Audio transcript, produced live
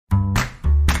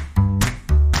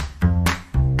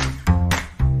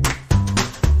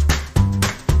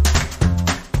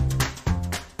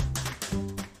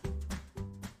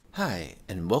Hi,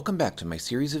 and welcome back to my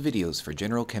series of videos for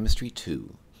General Chemistry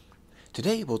 2.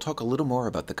 Today we'll talk a little more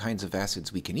about the kinds of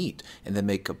acids we can eat and that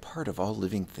make a part of all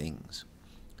living things.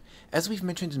 As we've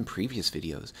mentioned in previous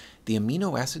videos, the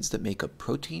amino acids that make up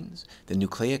proteins, the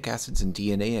nucleic acids in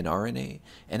DNA and RNA,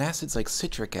 and acids like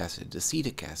citric acid,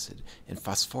 acetic acid, and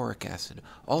phosphoric acid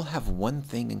all have one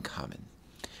thing in common.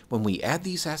 When we add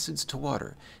these acids to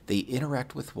water, they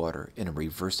interact with water in a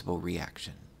reversible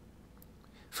reaction.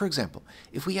 For example,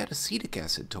 if we add acetic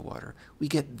acid to water, we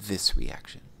get this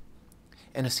reaction.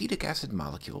 An acetic acid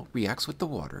molecule reacts with the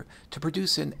water to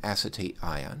produce an acetate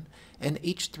ion and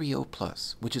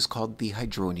H3O+, which is called the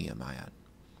hydronium ion.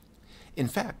 In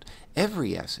fact,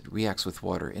 every acid reacts with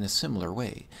water in a similar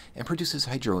way and produces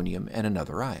hydronium and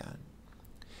another ion.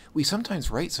 We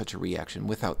sometimes write such a reaction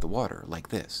without the water, like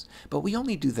this, but we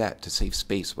only do that to save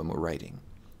space when we're writing.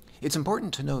 It's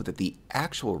important to know that the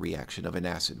actual reaction of an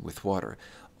acid with water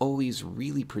always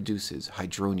really produces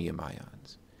hydronium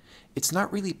ions. It's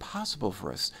not really possible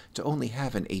for us to only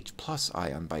have an H+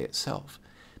 ion by itself,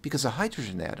 because a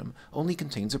hydrogen atom only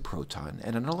contains a proton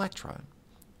and an electron.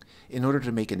 In order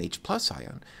to make an H+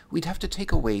 ion, we'd have to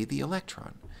take away the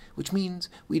electron, which means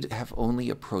we'd have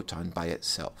only a proton by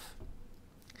itself.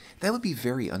 That would be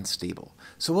very unstable,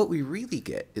 so what we really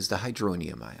get is the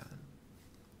hydronium ion.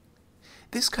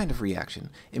 This kind of reaction,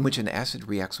 in which an acid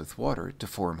reacts with water to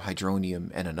form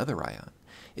hydronium and another ion,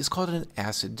 is called an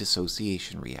acid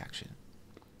dissociation reaction.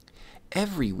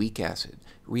 Every weak acid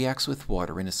reacts with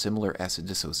water in a similar acid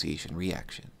dissociation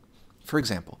reaction. For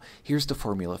example, here's the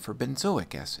formula for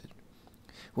benzoic acid.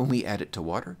 When we add it to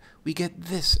water, we get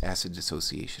this acid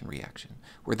dissociation reaction,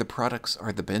 where the products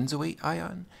are the benzoate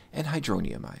ion and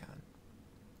hydronium ion.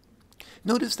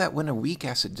 Notice that when a weak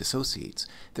acid dissociates,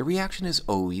 the reaction is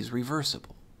always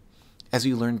reversible. As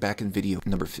you learned back in video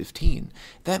number 15,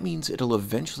 that means it'll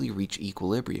eventually reach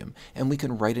equilibrium, and we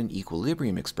can write an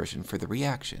equilibrium expression for the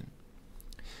reaction.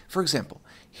 For example,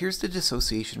 here's the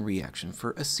dissociation reaction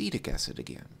for acetic acid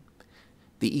again.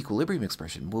 The equilibrium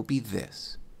expression will be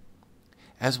this.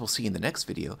 As we'll see in the next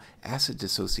video, acid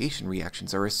dissociation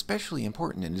reactions are especially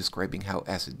important in describing how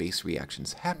acid-base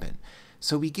reactions happen,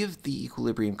 so we give the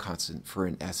equilibrium constant for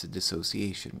an acid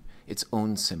dissociation its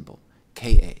own symbol,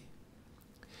 Ka.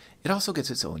 It also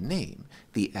gets its own name,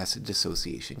 the acid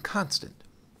dissociation constant.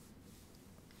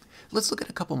 Let's look at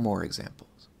a couple more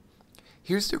examples.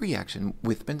 Here's the reaction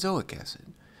with benzoic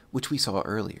acid, which we saw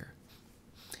earlier.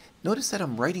 Notice that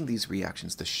I'm writing these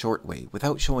reactions the short way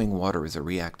without showing water as a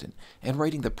reactant, and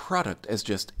writing the product as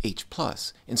just H+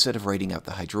 instead of writing out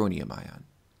the hydronium ion.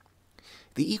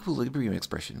 The equilibrium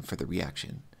expression for the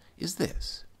reaction is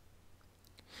this.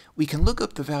 We can look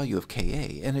up the value of Ka,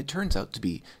 and it turns out to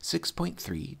be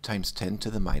 6.3 times 10 to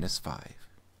the minus 5.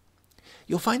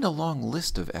 You'll find a long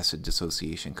list of acid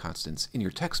dissociation constants in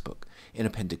your textbook in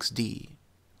Appendix D.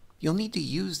 You'll need to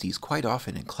use these quite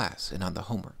often in class and on the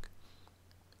homework.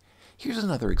 Here's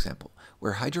another example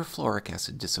where hydrofluoric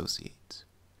acid dissociates.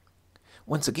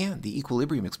 Once again, the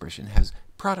equilibrium expression has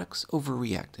products over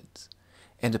reactants,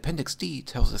 and Appendix D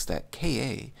tells us that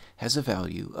Ka has a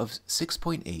value of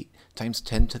 6.8 times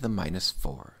 10 to the minus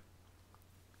 4.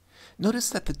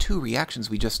 Notice that the two reactions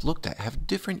we just looked at have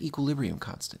different equilibrium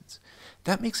constants.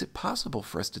 That makes it possible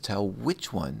for us to tell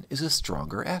which one is a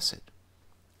stronger acid.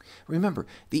 Remember,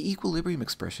 the equilibrium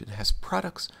expression has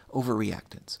products over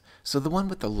reactants, so the one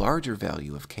with the larger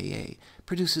value of Ka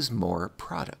produces more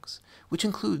products, which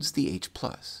includes the H+.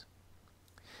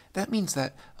 That means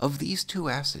that of these two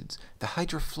acids, the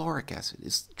hydrofluoric acid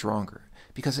is stronger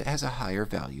because it has a higher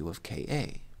value of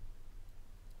Ka.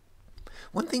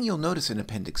 One thing you'll notice in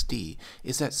Appendix D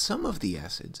is that some of the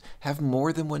acids have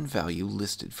more than one value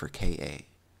listed for Ka.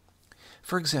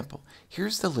 For example,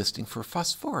 here's the listing for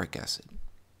phosphoric acid.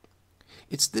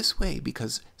 It's this way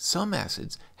because some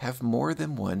acids have more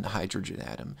than one hydrogen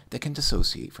atom that can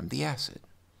dissociate from the acid.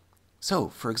 So,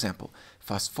 for example,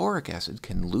 phosphoric acid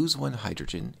can lose one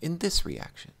hydrogen in this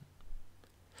reaction.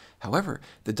 However,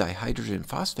 the dihydrogen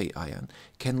phosphate ion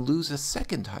can lose a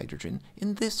second hydrogen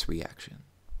in this reaction.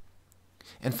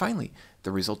 And finally,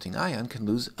 the resulting ion can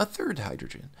lose a third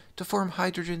hydrogen to form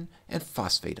hydrogen and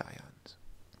phosphate ions.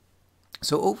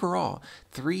 So overall,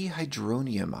 3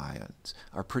 hydronium ions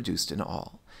are produced in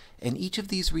all, and each of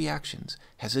these reactions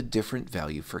has a different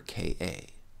value for Ka.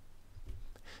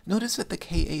 Notice that the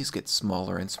Ka's get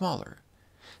smaller and smaller.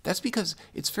 That's because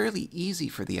it's fairly easy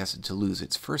for the acid to lose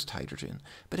its first hydrogen,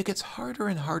 but it gets harder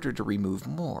and harder to remove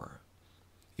more.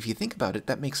 If you think about it,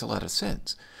 that makes a lot of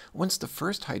sense. Once the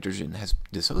first hydrogen has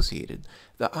dissociated,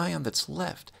 the ion that's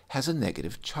left has a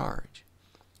negative charge.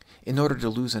 In order to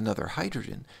lose another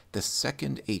hydrogen, the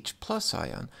second H plus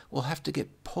ion will have to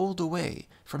get pulled away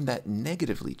from that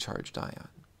negatively charged ion.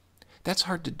 That's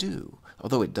hard to do,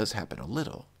 although it does happen a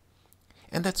little.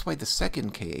 And that's why the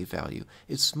second Ka value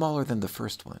is smaller than the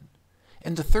first one,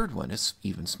 and the third one is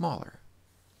even smaller.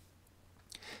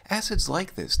 Acids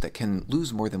like this that can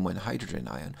lose more than one hydrogen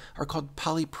ion are called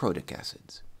polyprotic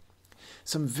acids.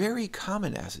 Some very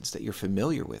common acids that you're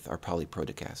familiar with are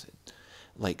polyprotic acids,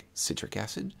 like citric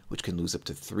acid, which can lose up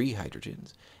to 3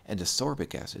 hydrogens, and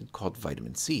ascorbic acid called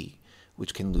vitamin C,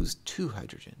 which can lose 2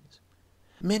 hydrogens.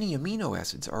 Many amino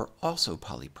acids are also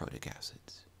polyprotic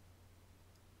acids.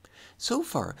 So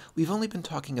far, we've only been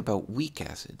talking about weak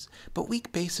acids, but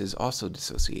weak bases also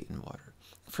dissociate in water.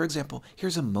 For example,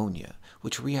 here's ammonia,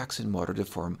 which reacts in water to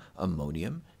form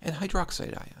ammonium and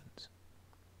hydroxide ions.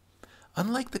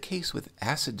 Unlike the case with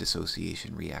acid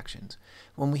dissociation reactions,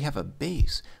 when we have a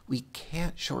base, we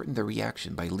can't shorten the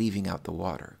reaction by leaving out the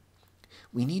water.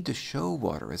 We need to show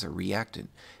water as a reactant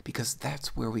because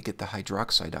that's where we get the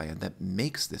hydroxide ion that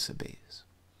makes this a base.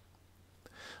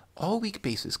 All weak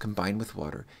bases combine with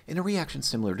water in a reaction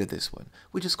similar to this one,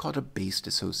 which is called a base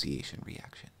dissociation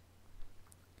reaction.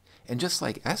 And just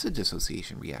like acid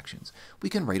dissociation reactions, we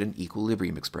can write an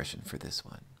equilibrium expression for this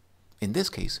one. In this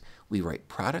case, we write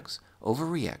products over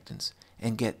reactants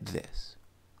and get this.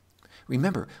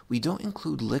 Remember, we don't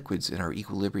include liquids in our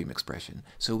equilibrium expression,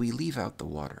 so we leave out the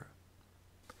water.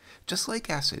 Just like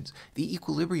acids, the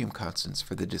equilibrium constants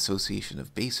for the dissociation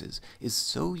of bases is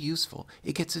so useful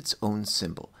it gets its own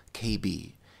symbol,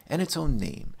 Kb, and its own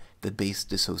name, the base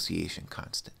dissociation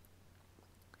constant.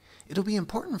 It'll be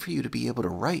important for you to be able to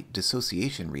write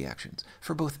dissociation reactions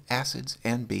for both acids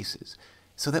and bases,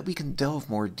 so that we can delve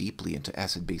more deeply into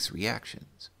acid-base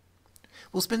reactions.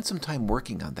 We'll spend some time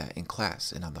working on that in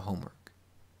class and on the homework.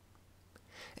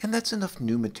 And that's enough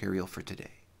new material for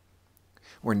today.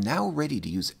 We're now ready to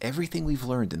use everything we've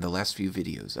learned in the last few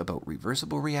videos about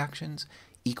reversible reactions,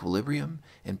 equilibrium,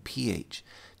 and pH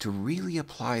to really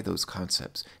apply those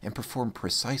concepts and perform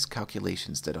precise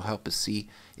calculations that'll help us see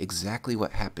exactly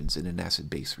what happens in an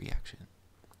acid-base reaction.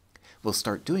 We'll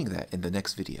start doing that in the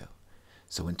next video.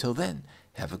 So until then,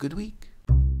 have a good week.